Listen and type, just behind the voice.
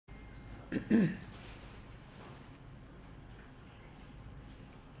السلام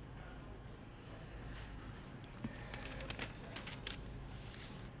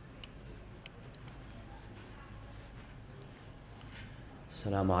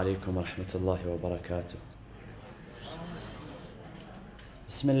عليكم ورحمة الله وبركاته.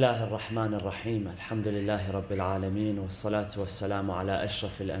 بسم الله الرحمن الرحيم. الحمد لله رب العالمين، والصلاة والسلام على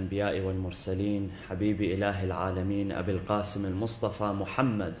أشرف الأنبياء والمرسلين، حبيب إله العالمين أبي القاسم المصطفى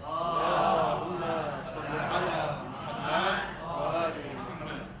محمد. اللهم صل على محمد وآل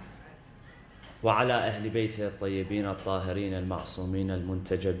محمد. وعلى أهل بيته الطيبين الطاهرين المعصومين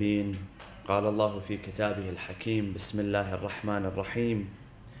المنتجبين. قال الله في كتابه الحكيم: بسم الله الرحمن الرحيم.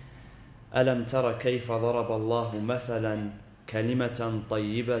 ألم تر كيف ضرب الله مثلا كلمة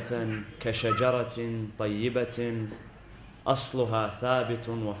طيبة كشجرة طيبة أصلها ثابت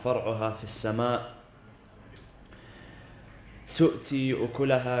وفرعها في السماء تؤتي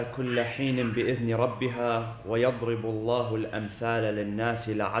أكلها كل حين بإذن ربها ويضرب الله الأمثال للناس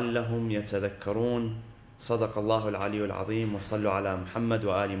لعلهم يتذكرون. صدق الله العلي العظيم. وصلوا على محمد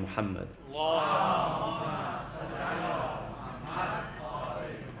وآل محمد.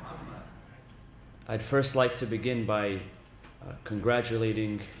 I'd first like to begin by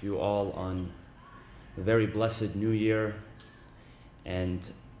congratulating you all on a very blessed new year, and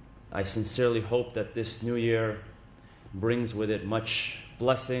I sincerely hope that this new year brings with it much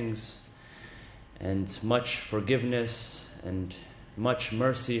blessings and much forgiveness and much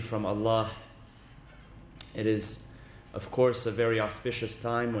mercy from Allah. It is, of course, a very auspicious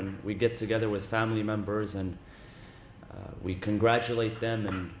time when we get together with family members and we congratulate them,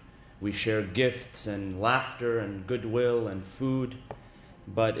 and we share gifts and laughter and goodwill and food.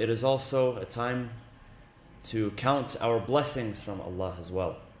 But it is also a time to count our blessings from Allah as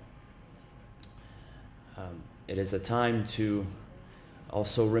well. It is a time to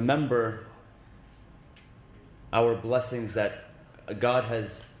also remember our blessings that God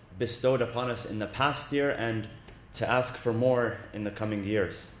has bestowed upon us in the past year, and to ask for more in the coming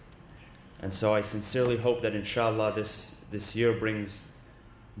years. And so I sincerely hope that inshallah this year brings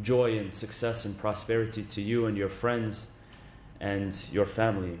joy and success and prosperity to you and your friends and your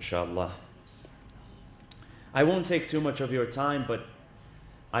family, inshallah. I won't take too much of your time, but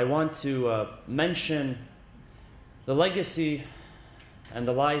I want to mention the legacy and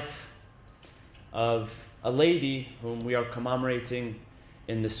the life of a lady whom we are commemorating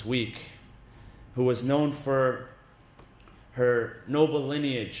in this week, who was known for her noble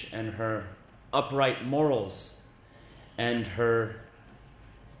lineage and her upright morals and her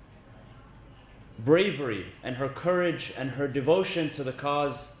bravery and her courage and her devotion to the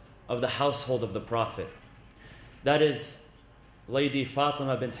cause of the household of the Prophet. That is Lady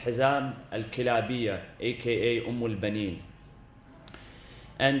Fatima bint Hizam al-Kilabiyya, aka Ummul Baneen.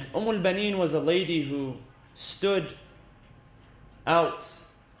 And Ummul Baneen was a lady who stood out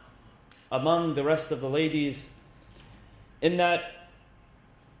among the rest of the ladies in that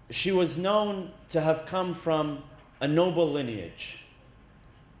she was known to have come from a noble lineage.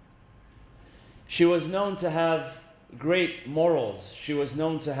 She was known to have great morals. She was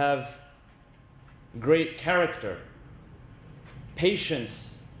known to have great character,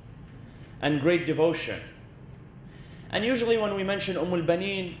 patience, and great devotion. And usually when we mention Ummul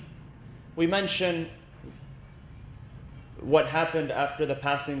Baneen, we mention what happened after the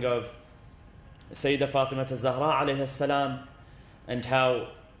passing of Sayyidah Fatima al-Zahra alayhi salam, and how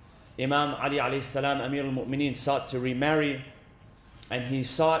Imam Ali alayhi salam, Amir al-Mu'mineen, sought to remarry, and he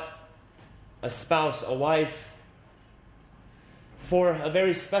sought a spouse, a wife, for a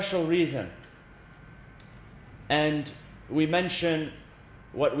very special reason. And we mention,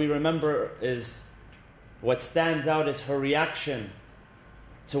 what we remember is, what stands out is her reaction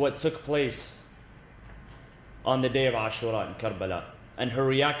to what took place on the day of Ashura in Karbala, and her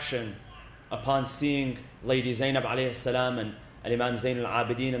reaction upon seeing Lady Zainab alayhi salam and Imam Zain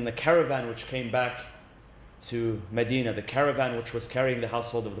al-Abidin and the caravan which came back to Medina, the caravan which was carrying the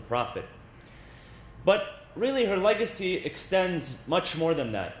household of the Prophet. But really her legacy extends much more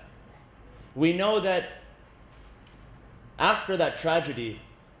than that. We know that after that tragedy,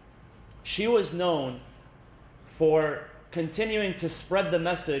 she was known for continuing to spread the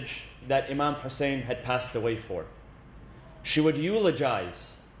message that Imam Hussein had passed away for. She would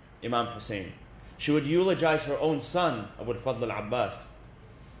eulogize Imam Hussein. She would eulogize her own son, Abu al-Fadl al-Abbas.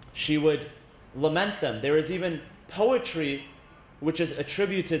 She would lament them. There is even poetry which is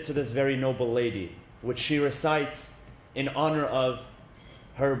attributed to this very noble lady, which she recites in honor of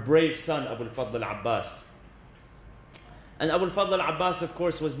her brave son, Abu al-Fadl al-Abbas. And Abu al-Fadl al-Abbas, of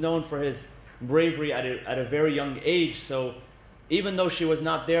course, was known for his bravery at a very young age. So even though she was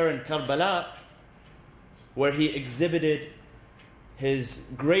not there in Karbala, where he exhibited his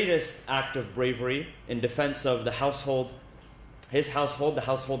greatest act of bravery in defense of the household, his household, the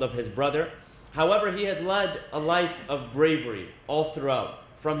household of his brother. However, he had led a life of bravery all throughout,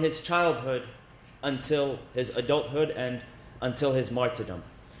 from his childhood until his adulthood and until his martyrdom.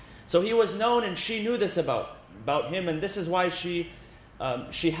 So he was known, and she knew this about him, and this is why she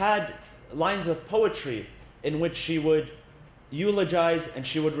had lines of poetry in which she would eulogize and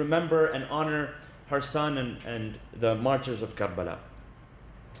she would remember and honor her son and the martyrs of Karbala.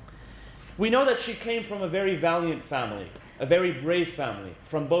 We know that she came from a very valiant family, a very brave family,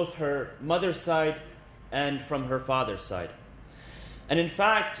 from both her mother's side and from her father's side. And in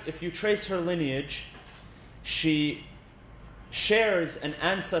fact, if you trace her lineage, she shares an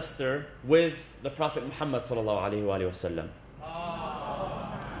ancestor with the Prophet Muhammad sallallahu alaihi wasallam.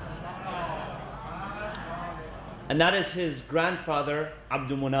 And that is his grandfather,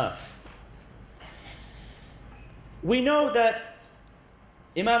 Abdul Munaf. We know that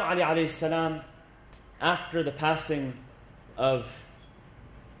Imam Ali alayhi salam, after the passing of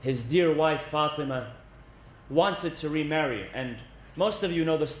his dear wife Fatima, wanted to remarry. And most of you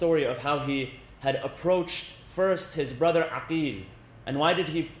know the story of how he had approached first his brother Aqil. And why did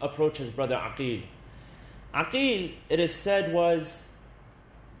he approach his brother Aqil? Aqil, it is said, was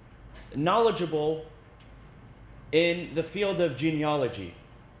knowledgeable in the field of genealogy.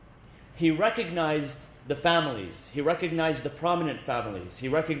 He recognized the families. He recognized the prominent families. He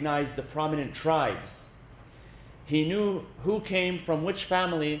recognized the prominent tribes. He knew who came from which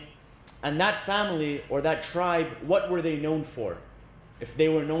family, and that family or that tribe, what were they known for? If they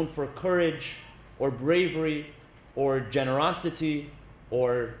were known for courage or bravery or generosity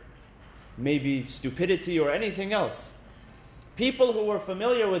or maybe stupidity or anything else. People who were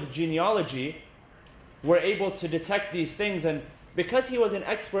familiar with genealogy were able to detect these things, and because he was an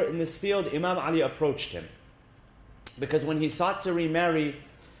expert in this field, Imam Ali approached him. Because when he sought to remarry,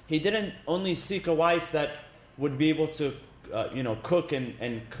 he didn't only seek a wife that would be able to cook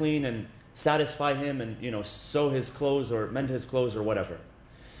and clean and satisfy him and sew his clothes or mend his clothes or whatever.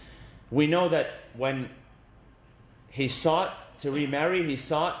 We know that when he sought to remarry, he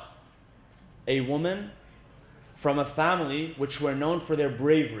sought a woman from a family which were known for their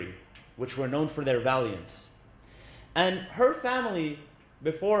bravery, which were known for their valiance. And her family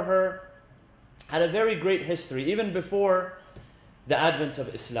before her had a very great history, even before the advent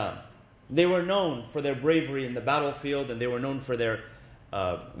of Islam. They were known for their bravery in the battlefield, and they were known for their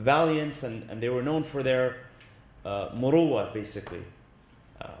valiance, and they were known for their muruwa, basically.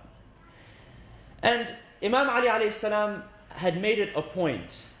 And Imam Ali alayhi salam had made it a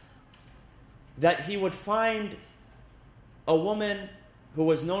point that he would find a woman who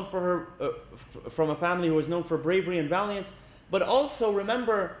was known for her, from a family who was known for bravery and valiance, but also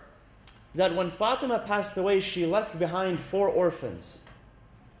remember that when Fatima passed away, she left behind 4 orphans.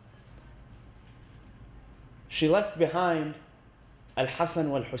 She left behind Al-Hasan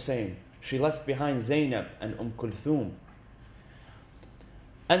wal-Hussein. She left behind Zainab and Kulthum.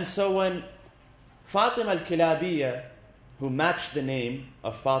 And so when Fatima al-Kilabiyya, who matched the name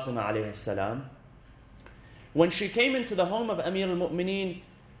of Fatima alayhi salam, when she came into the home of Amir al-Mu'mineen,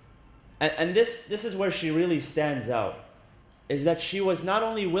 and this is where she really stands out, is that she was not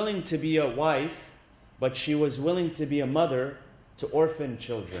only willing to be a wife, but she was willing to be a mother to orphan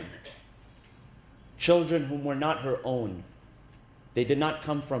children. Children whom were not her own. They did not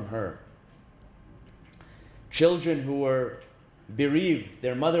come from her. Children who were bereaved,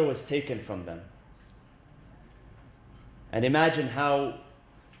 their mother was taken from them. And imagine how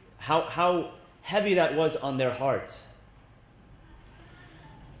heavy that was on their hearts.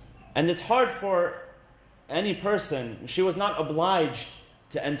 And it's hard for any person. She was not obliged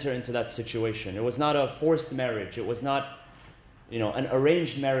to enter into that situation. It was not a forced marriage. It was not, an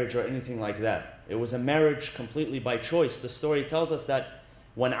arranged marriage or anything like that. It was a marriage completely by choice. The story tells us that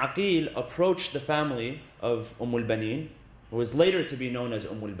when Aqil approached the family of Baneen, who was later to be known as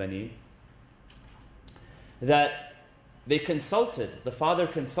Baneen, that they consulted, the father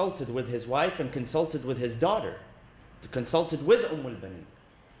consulted with his wife and consulted with his daughter, consulted with Baneen.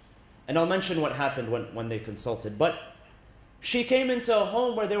 And I'll mention what happened when they consulted. But she came into a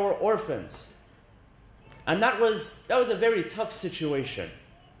home where there were orphans. And that was a very tough situation.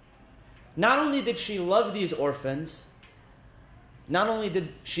 Not only did she love these orphans, not only did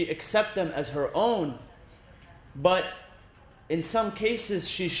she accept them as her own, but in some cases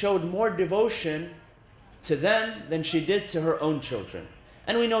she showed more devotion to them than she did to her own children.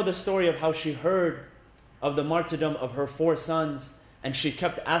 And we know the story of how she heard of the martyrdom of her 4 sons, and she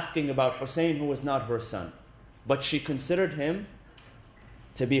kept asking about Hussein, who was not her son. But she considered him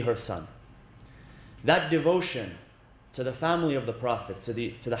to be her son. That devotion to the family of the Prophet, to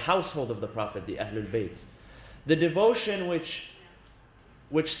the household of the Prophet, the Ahlul Bayt. The devotion which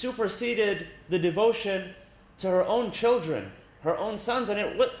superseded the devotion to her own children, her own sons. And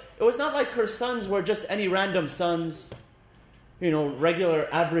it was not like her sons were just any random sons, regular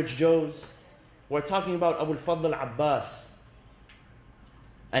average Joes. We're talking about Abu al-Fadl al-Abbas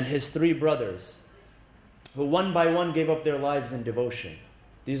and his 3 brothers, who one by one gave up their lives in devotion.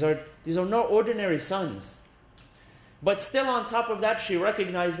 These are no ordinary sons. But still on top of that, she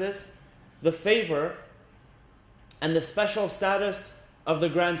recognizes the favor and the special status of the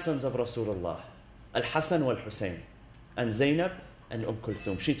grandsons of Rasulullah, Al-Hasan wal-Hussein, and Zainab and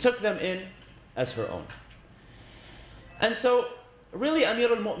Kulthum. She took them in as her own. And so, really,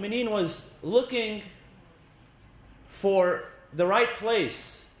 Amir al-Mu'mineen was looking for the right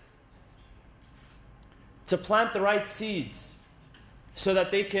place to plant the right seeds so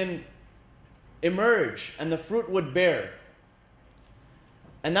that they can emerge and the fruit would bear.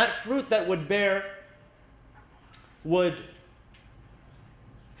 And that fruit that would bear would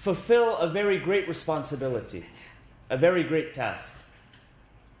fulfill a very great responsibility, a very great task.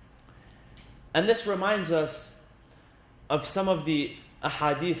 And this reminds us of some of the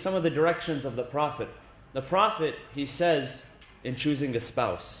ahadith, some of the directions of the Prophet. The Prophet, he says in choosing a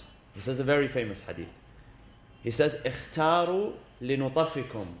spouse, he says a very famous hadith. He says, اختاروا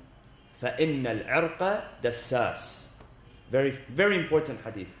لنطفكم فإن العرق دساس. Very, very important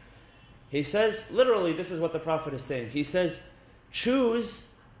hadith. He says, literally, this is what the Prophet is saying. He says,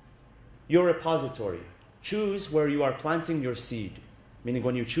 choose your repository. Choose where you are planting your seed. Meaning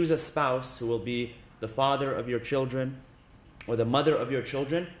when you choose a spouse who will be the father of your children or the mother of your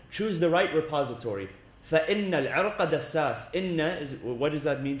children, choose the right repository. فَإِنَّ الْعِرْقَ دَسَّاسِ. Inna is, what does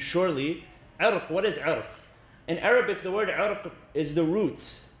that mean? Surely, عرق. What is عرق? In Arabic, the word عرق is the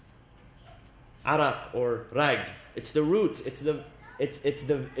root. Araq or rag. It's the root.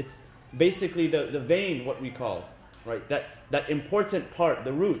 It's basically the vein, what we call, right? That important part,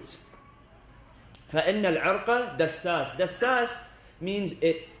 the root. فَإِنَّ الْعِرْقَ دَسَّاسِ. Dassas means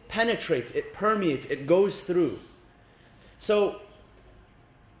it penetrates, it permeates, it goes through. So,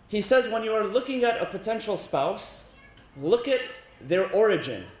 he says when you are looking at a potential spouse, look at their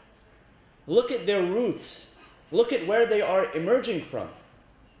origin. Look at their roots. Look at where they are emerging from.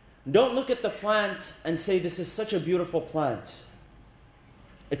 Don't look at the plant and say, this is such a beautiful plant.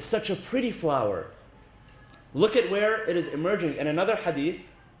 It's such a pretty flower. Look at where it is emerging. In another hadith,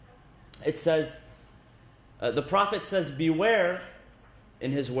 it says, the Prophet says, beware,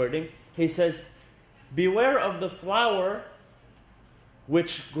 in his wording, he says, beware of the flower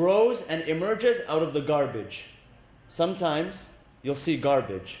which grows and emerges out of the garbage. Sometimes you'll see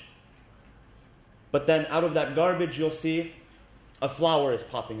garbage. But then out of that garbage, you'll see a flower is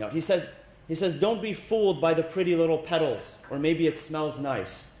popping out. He says, don't be fooled by the pretty little petals, or maybe it smells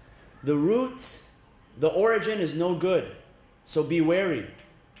nice. The root, the origin is no good. So be wary,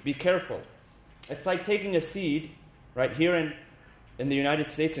 be careful. It's like taking a seed, right here in the United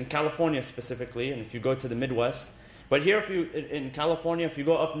States, in California specifically, and if you go to the Midwest. But here, in California, if you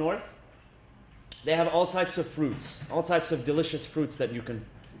go up north, they have all types of fruits, all types of delicious fruits that you can,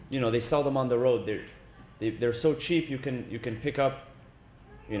 they sell them on the road. They're so cheap, you can pick up,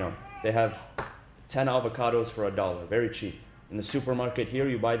 they have 10 avocados for $1, very cheap. In the supermarket here,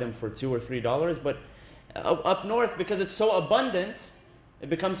 you buy them for $2 or $3, but up north, because it's so abundant, it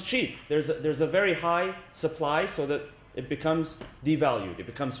becomes cheap. There's a very high supply, so that it becomes devalued, it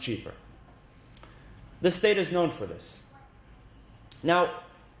becomes cheaper. The state is known for this. Now,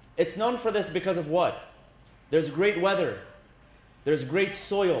 it's known for this because of what? There's great weather, there's great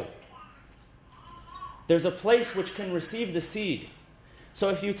soil, there's a place which can receive the seed. So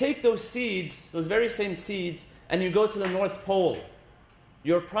if you take those seeds, those very same seeds, and you go to the North Pole,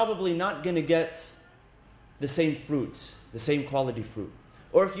 you're probably not going to get the same fruits, the same quality fruit.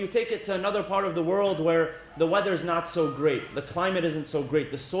 Or if you take it to another part of the world where the weather's not so great, the climate isn't so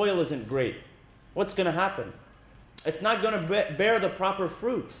great, the soil isn't great, what's going to happen? It's not going to bear the proper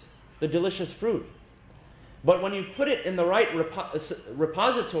fruits, the delicious fruit. But when you put it in the right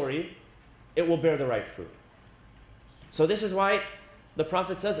repository, it will bear the right fruit. So this is why the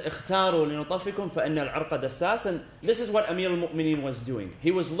Prophet says, اختاروا لنطفكم فإن العرق دساس. And this is what Amir al-Mu'mineen was doing.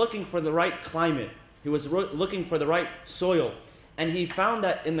 He was looking for the right climate. He was looking for the right soil. And he found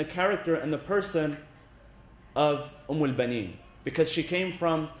that in the character and the person of Ummul Baneen, because she came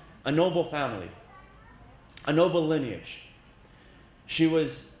from a noble family, a noble lineage. She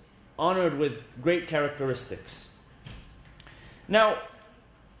was honored with great characteristics. Now,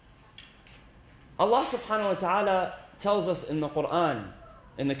 Allah subhanahu wa ta'ala tells us in the Quran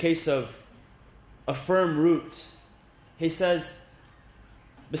in the case of a firm root, he says,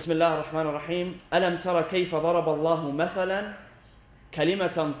 Bismillah ar-Rahman ar-Rahim, أَلَمْ تَرَ كَيْفَ ضَرَبَ اللَّهُ مَثَلًا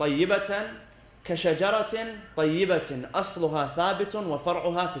كَلِمَةً طَيِّبَةً كَشَجَرَةٍ طَيِّبَةٍ أَصْلُهَا ثَابِتٌ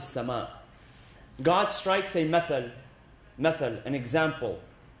وَفَرْعُهَا فِي السَّمَاءِ. God strikes a methal, an example,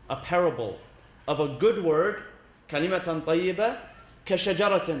 a parable of a good word, كَلِمَةً طَيِّبَةً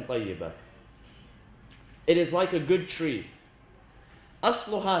كَشَجَرَةٍ طَيِّبَةٍ. It is like a good tree.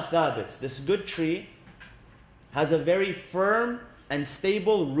 أَصْلُهَا ثَابِتٌ. This good tree has a very firm and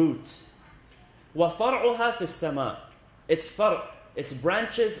stable root. وَفَرْعُهَا فِي السَّمَاءِ. Its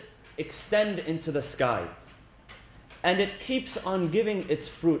branches extend into the sky. And it keeps on giving its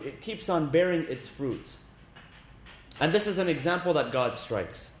fruit. It keeps on bearing its fruits. And this is an example that God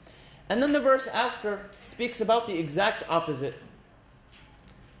strikes. And then the verse after speaks about the exact opposite.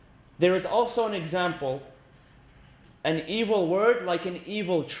 There is also an example, an evil word like an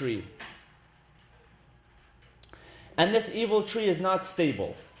evil tree. And this evil tree is not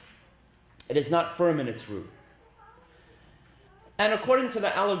stable. It is not firm in its root. And according to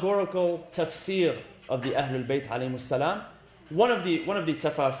the allegorical tafsir of the Ahlul Bayt alayhimus salam, one of the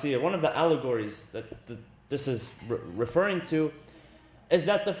tafasir, one of the allegories that this is referring to, is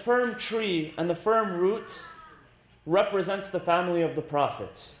that the firm tree and the firm root represents the family of the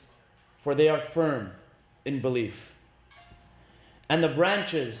Prophet, for they are firm in belief. And the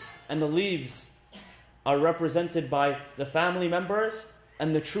branches and the leaves are represented by the family members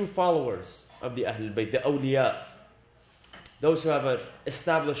and the true followers of the Ahlul Bayt, the awliya, those who have an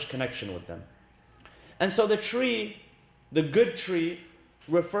established connection with them. And so the tree, the good tree,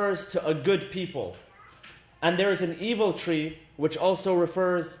 refers to a good people. And there is an evil tree which also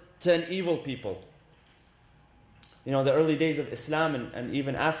refers to an evil people. You know, the early days of Islam and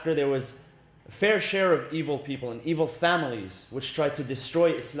even after, there was a fair share of evil people and evil families which tried to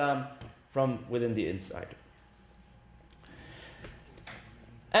destroy Islam from within the inside.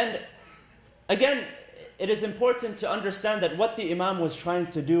 And again, it is important to understand that what the Imam was trying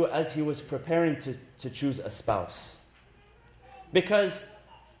to do as he was preparing to choose a spouse. Because,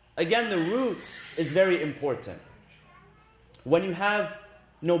 again, the root is very important. When you have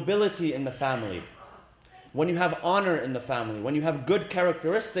nobility in the family, when you have honor in the family, when you have good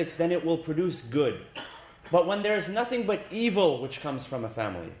characteristics, then it will produce good. But when there is nothing but evil which comes from a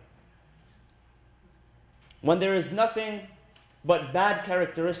family, when there is nothing but bad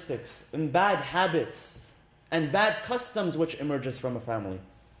characteristics and bad habits and bad customs which emerges from a family,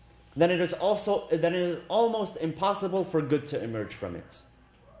 then it is almost impossible for good to emerge from it.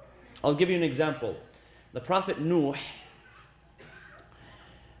 I'll give you an example. The Prophet Nuh,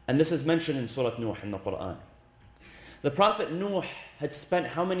 and this is mentioned in Surah Nuh in the Quran. The Prophet Nuh had spent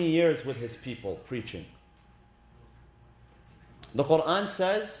how many years with his people preaching? The Quran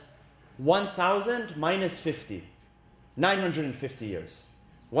says 1,000 minus 50. 950 years.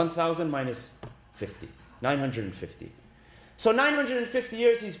 1,000 minus 50. 950. So 950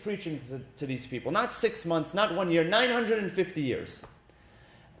 years he's preaching to these people. Not 6 months, not 1 year, 950 years.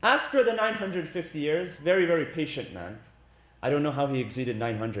 After the 950 years, very, very patient man. I don't know how he exceeded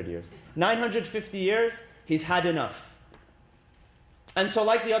 900 years. 950 years, he's had enough. And so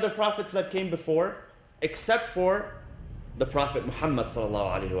like the other prophets that came before, except for the Prophet Muhammad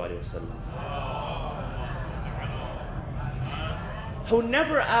sallallahu alaihi wasallam, who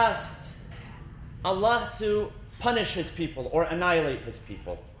never asked Allah to punish his people or annihilate his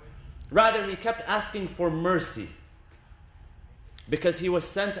people. Rather, he kept asking for mercy, because he was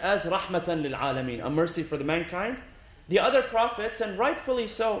sent as rahmatan lil alameen, a mercy for the mankind. The other prophets, and rightfully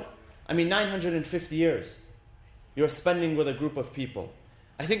so, 950 years you're spending with a group of people.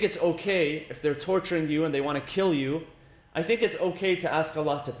 I think it's okay if they're torturing you and they want to kill you. I think it's okay to ask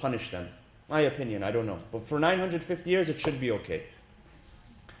Allah to punish them. My opinion, I don't know. But for 950 years, it should be okay.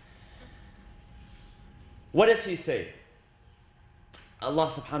 What does he say? Allah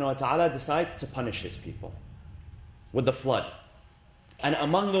subhanahu wa ta'ala decides to punish his people with the flood. And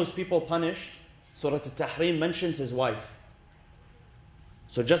among those people punished, Surah Al-Tahrim mentions his wife.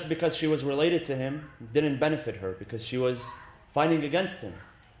 So just because she was related to him didn't benefit her, because she was fighting against him.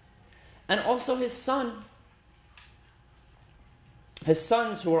 And also his son. His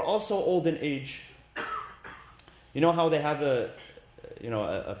sons, who are also old in age. You know how they have a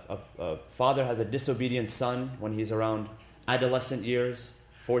father has a disobedient son when he's around adolescent years,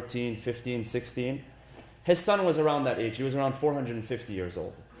 14, 15, 16. His son was around that age. He was around 450 years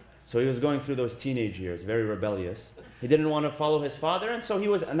old. So he was going through those teenage years, very rebellious. He didn't want to follow his father, and so he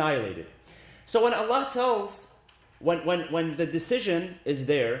was annihilated. So when Allah tells, when the decision is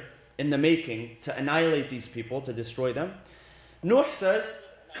there in the making to annihilate these people, to destroy them, Nuh says,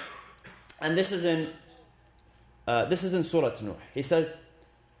 and this is in Surah Nuh. He says,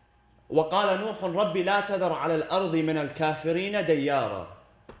 وَقَالَ نُوحٌ رَبِّ لَا تَذَرْ عَلَى الْأَرْضِ مِنَ الْكَافِرِينَ دَيَّارًا.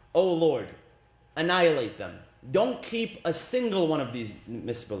 O Lord, annihilate them. Don't keep a single one of these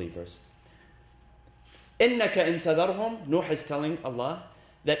misbelievers. إِنَّكَ إِن تَذَرْهُمْ. Nuh is telling Allah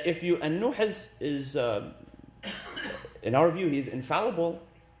that if you, and Nuh is in our view, he's infallible.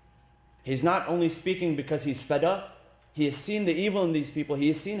 He's not only speaking because he's fed up. He has seen the evil in these people. He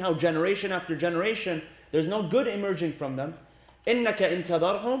has seen how generation after generation, there's no good emerging from them. إِنَّكَ إِن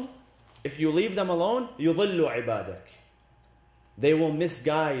تَذَرْهُمْ. If you leave them alone, يُضِلُّ عِبَادَكَ. They will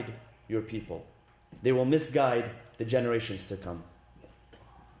misguide your people. They will misguide the generations to come.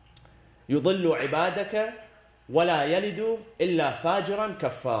 يُضِلُّ عِبَادَكَ وَلَا يَلِدُ إِلَّا فَاجِرًا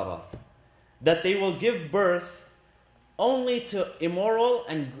كَفَّارًا. That they will give birth only to immoral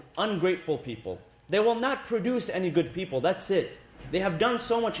and ungrateful people. They will not produce any good people. That's it. They have done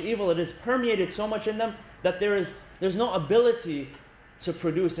so much evil. It has permeated so much in them that there's no ability to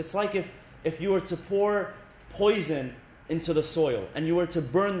produce. It's like if you were to pour poison into the soil and you were to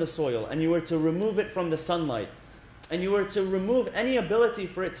burn the soil and you were to remove it from the sunlight and you were to remove any ability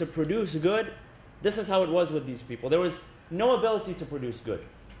for it to produce good. This is how it was with these people. There was no ability to produce good.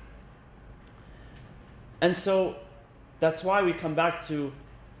 And so that's why we come back to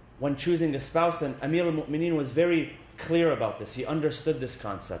when choosing a spouse, and Amir al-Mu'mineen was very clear about this. He understood this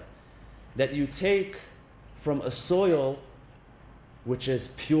concept, that you take from a soil which is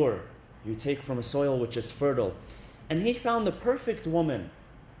pure. You take from a soil which is fertile. And he found the perfect woman.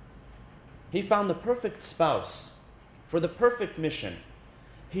 He found the perfect spouse for the perfect mission.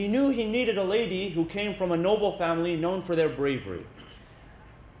 He knew he needed a lady who came from a noble family known for their bravery.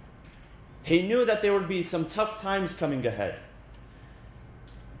 He knew that there would be some tough times coming ahead.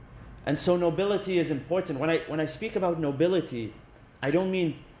 And so nobility is important. When I speak about nobility, I don't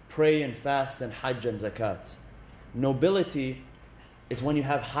mean pray and fast and hajj and zakat. Nobility is when you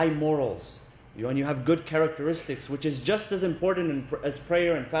have high morals, when you have good characteristics, which is just as important as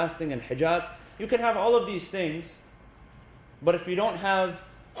prayer and fasting and hijab. You can have all of these things, but if you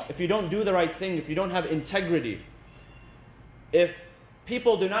don't do the right thing, if you don't have integrity, if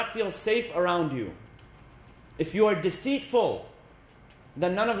people do not feel safe around you, if you are deceitful,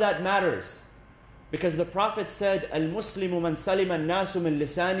 then none of that matters. Because the Prophet said, Al-Muslimu man salima an-nasu min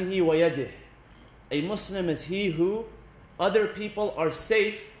lisanihi wa yadih. A Muslim is he who other people are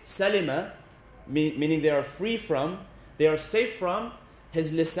safe, salima, meaning they are free from, they are safe from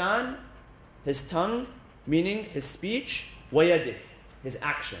his lisan, his tongue, meaning his speech, wa yadih, his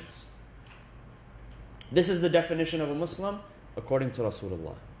actions. This is the definition of a Muslim according to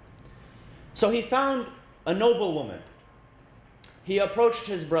Rasulullah. So he found a noble woman. He approached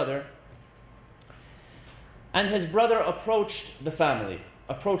his brother, and his brother approached the family,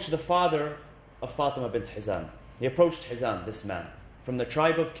 approached the father of Fatima bint Hizam. He approached Hizam, this man, from the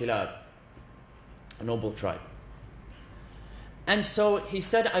tribe of Kilab, a noble tribe. And so he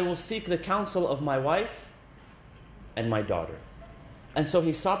said, I will seek the counsel of my wife and my daughter. And so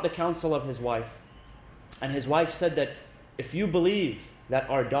he sought the counsel of his wife, and his wife said that if you believe that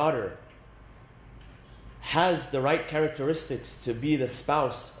our daughter has the right characteristics to be the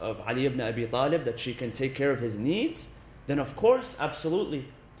spouse of Ali ibn Abi Talib, that she can take care of his needs, then of course, absolutely.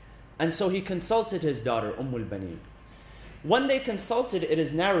 And so he consulted his daughter, Ummul Baneen. When they consulted, it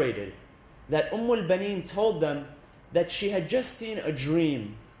is narrated that Ummul Baneen told them that she had just seen a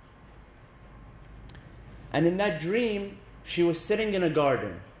dream. And in that dream, she was sitting in a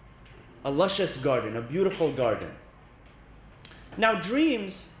garden, a luscious garden, a beautiful garden. Now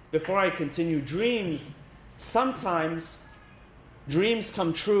dreams, before I continue, sometimes dreams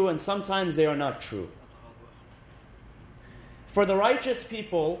come true and sometimes they are not true. For the righteous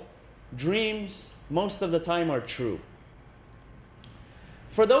people, dreams most of the time are true.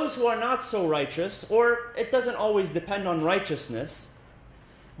 For those who are not so righteous, or it doesn't always depend on righteousness,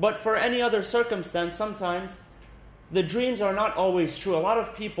 but for any other circumstance, sometimes the dreams are not always true. A lot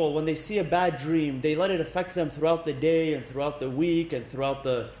of people, when they see a bad dream, they let it affect them throughout the day and throughout the week and throughout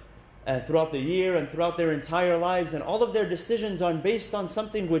the year and throughout their entire lives, and all of their decisions are based on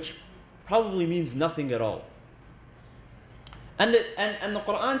something which probably means nothing at all. And the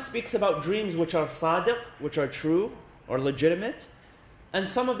Quran speaks about dreams which are sadiq, which are true or legitimate, and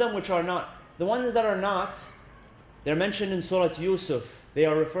some of them which are not. The ones that are not, they're mentioned in Surah Yusuf. They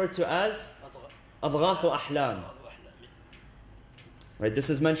are referred to as adghathu ahlam. Right? This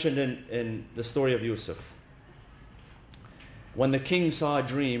is mentioned in the story of Yusuf. When the king saw a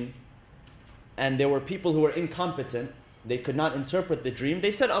dream, and there were people who were incompetent, they could not interpret the dream,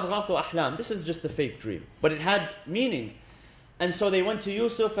 they said adghathu ahlam. This is just a fake dream, but it had meaning. And so they went to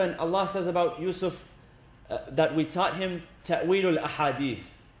Yusuf, and Allah says about Yusuf that we taught him ta'wilul ahadith.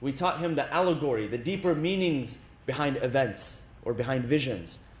 We taught him the allegory, the deeper meanings behind events or behind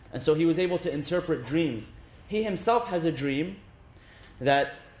visions. And so he was able to interpret dreams. He himself has a dream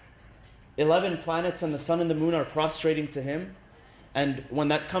that 11 planets and the sun and the moon are prostrating to him. And when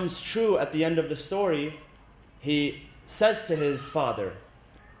that comes true at the end of the story, he says to his father,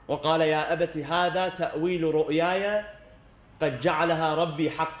 وَقَالَ يَا أَبَتِ هَذَا تَأْوِيلُ رُؤْيَايَ قَدْ جَعَلَهَا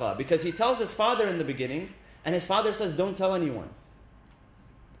رَبِّي حَقًّا. Because he tells his father in the beginning, and his father says, don't tell anyone.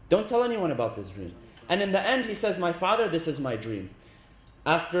 Don't tell anyone about this dream. And in the end he says, my father, this is my dream.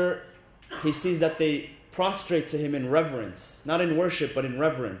 After he sees that they prostrate to him in reverence, not in worship, but in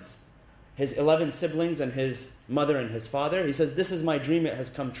reverence, his 11 siblings and his mother and his father, he says, this is my dream, it has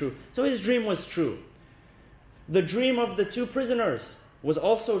come true. So his dream was true. The dream of the 2 prisoners was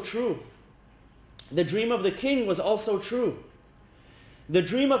also true. The dream of the king was also true. The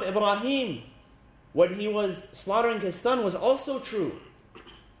dream of Ibrahim, when he was slaughtering his son, was also true.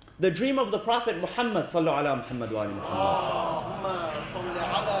 The dream of the Prophet Muhammad sallallahu alaihi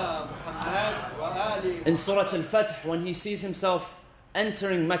wasallam. In Surah Al-Fath, when he sees himself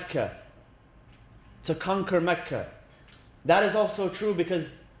entering Mecca to conquer Mecca, that is also true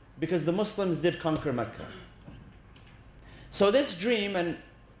because the Muslims did conquer Mecca. So this dream, and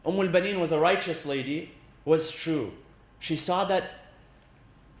Baneen was a righteous lady, was true. She saw that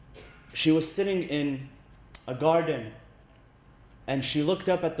she was sitting in a garden and she looked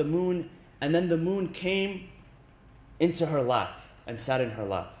up at the moon, and then the moon came into her lap and sat in her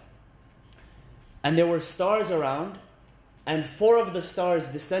lap. And there were stars around, and 4 of the stars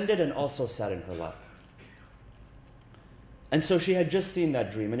descended and also sat in her lap. And so she had just seen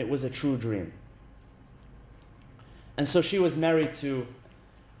that dream, and it was a true dream. And so she was married to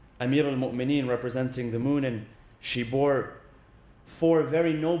Amir al-Mu'mineen, representing the moon, and she bore 4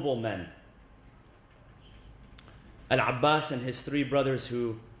 very noble men. Al-Abbas and his 3 brothers,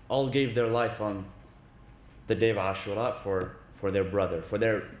 who all gave their life on the day of Ashura for their brother, for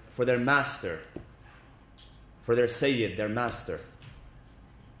their master, for their Sayyid, their master.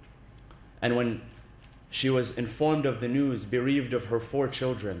 And when she was informed of the news, bereaved of her 4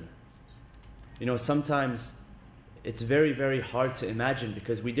 children, you know, sometimes it's very, very hard to imagine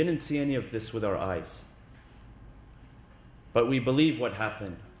because we didn't see any of this with our eyes. But we believe what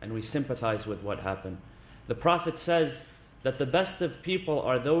happened and we sympathize with what happened. The Prophet says that the best of people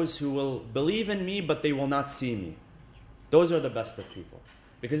are those who will believe in me, but they will not see me. Those are the best of people.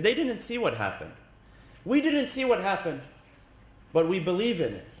 Because they didn't see what happened. We didn't see what happened, but we believe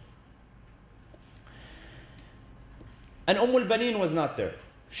in it. And Baneen was not there.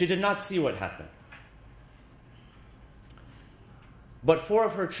 She did not see what happened. But 4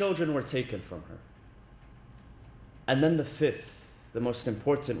 of her children were taken from her. And then the 5th, the most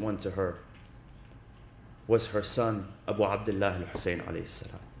important one to her, was her son, Abu Abdullah al-Hussein alayhi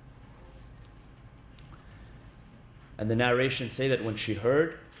salam. And the narrations say that when she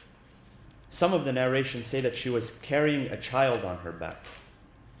heard, some of the narrations say that she was carrying a child on her back.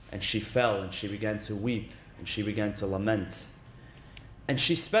 And she fell and she began to weep and she began to lament. And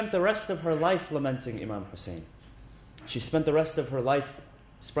she spent the rest of her life lamenting Imam Hussein. She spent the rest of her life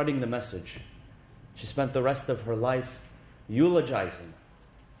spreading the message. She spent the rest of her life eulogizing.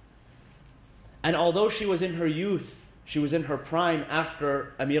 And although she was in her youth, she was in her prime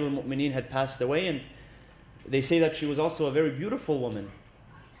after Amir al-Mu'mineen had passed away, and they say that she was also a very beautiful woman,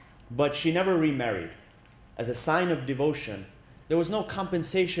 but she never remarried. As a sign of devotion, there was no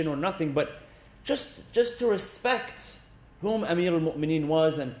compensation or nothing, but just to respect whom Amir al-Mu'mineen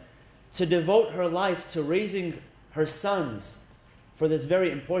was and to devote her life to raising her sons for this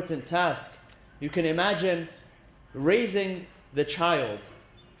very important task. You can imagine raising the child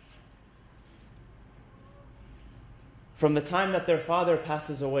from the time that their father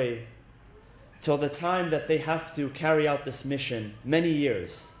passes away till the time that they have to carry out this mission, many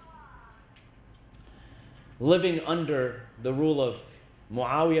years, living under the rule of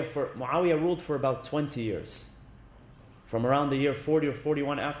Muawiyah. Muawiyah ruled for about 20 years, from around the year 40 or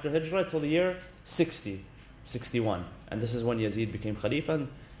 41 after Hijrah till the year 60, 61. And this is when Yazid became Khalifa,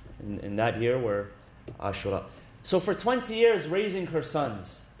 in that year were Ashura. So for 20 years raising her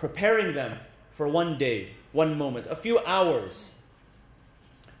sons, preparing them for one day, one moment, a few hours.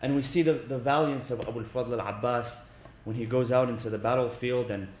 And we see the valiance of Abu al-Fadl al-Abbas when he goes out into the battlefield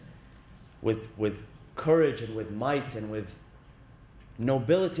and with courage and with might and with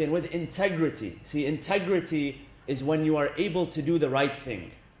nobility and with integrity. See, integrity is when you are able to do the right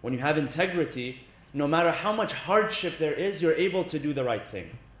thing. When you have integrity, no matter how much hardship there is, you're able to do the right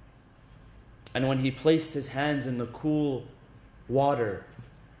thing. And when he placed his hands in the cool water,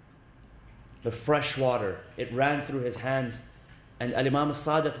 the fresh water. It ran through his hands. And Al-Imam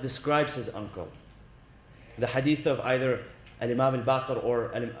al-Sadiq describes his uncle. The hadith of either Al-Imam al-Baqir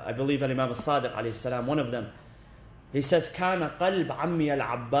or I believe Al-Imam al-Sadiq alayhi salam, one of them, he says, كان قلب عمي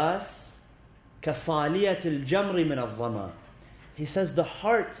العباس كصالية الجمر من الظما. He says, the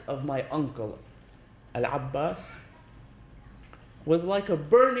heart of my uncle Al-Abbas was like a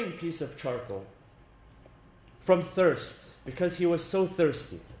burning piece of charcoal from thirst, because he was so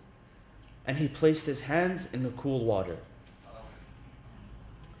thirsty. And he placed his hands in the cool water.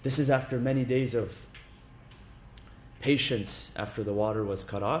 This is after many days of patience after the water was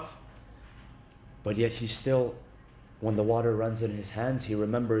cut off. But yet he still, when the water runs in his hands, he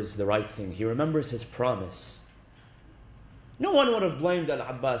remembers the right thing. He remembers his promise. No one would have blamed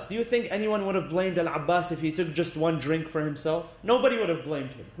Al-Abbas. Do you think anyone would have blamed Al-Abbas if he took just one drink for himself? Nobody would have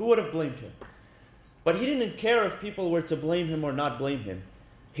blamed him. Who would have blamed him? But he didn't care if people were to blame him or not blame him.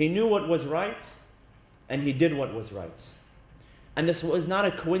 He knew what was right, and he did what was right. And this was not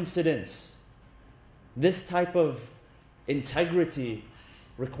a coincidence. This type of integrity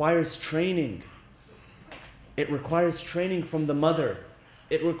requires training. It requires training from the mother.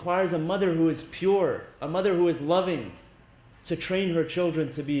 It requires a mother who is pure, a mother who is loving, to train her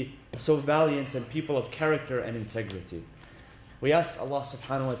children to be so valiant and people of character and integrity. We ask Allah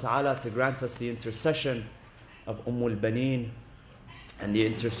subhanahu wa ta'ala to grant us the intercession of Ummul Baneen, and the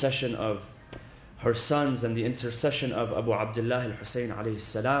intercession of her sons, and the intercession of Abu Abdullah al-Hussein alayhi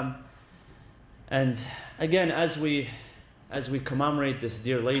salam. And again, as we commemorate this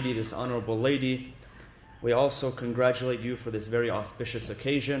dear lady, this honorable lady, we also congratulate you for this very auspicious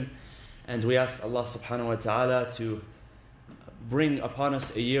occasion. And we ask Allah subhanahu wa ta'ala to bring upon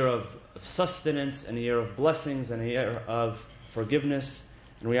us a year of sustenance, and a year of blessings, and a year of forgiveness.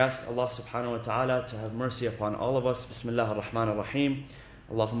 And we ask Allah subhanahu wa ta'ala to have mercy upon all of us. Bismillah ar-Rahman ar-Rahim.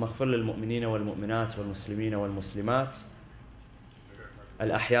 اللهم اغفر للمؤمنين والمؤمنات والمسلمين والمسلمات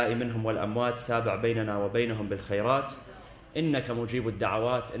الأحياء منهم والأموات تابع بيننا وبينهم بالخيرات إنك مجيب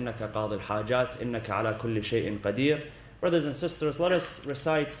الدعوات إنك قاضي الحاجات إنك على كل شيء قدير. Brothers and sisters, let us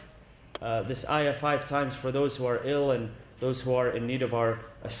recite this ayah 5 times for those who are ill and those who are in need of our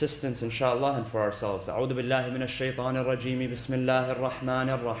assistance, inshallah, and for ourselves. أعوذ بالله من الشيطان الرجيم بسم الله الرحمن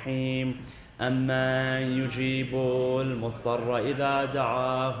الرحيم أما يجيب المضطر إذا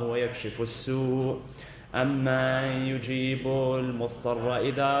دعاه ويكشف السوء أما يجيب المضطر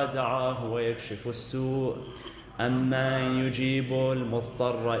إذا دعاه ويكشف السوء أما يجيب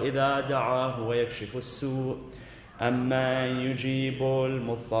المضطر إذا دعاه ويكشف السوء أما يجيب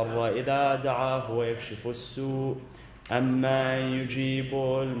المضطر إذا دعاه ويكشف السوء أما يجيب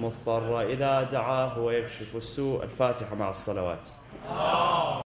المضطر إذا دعاه ويكشف السوء. الفاتحة مع الصلوات.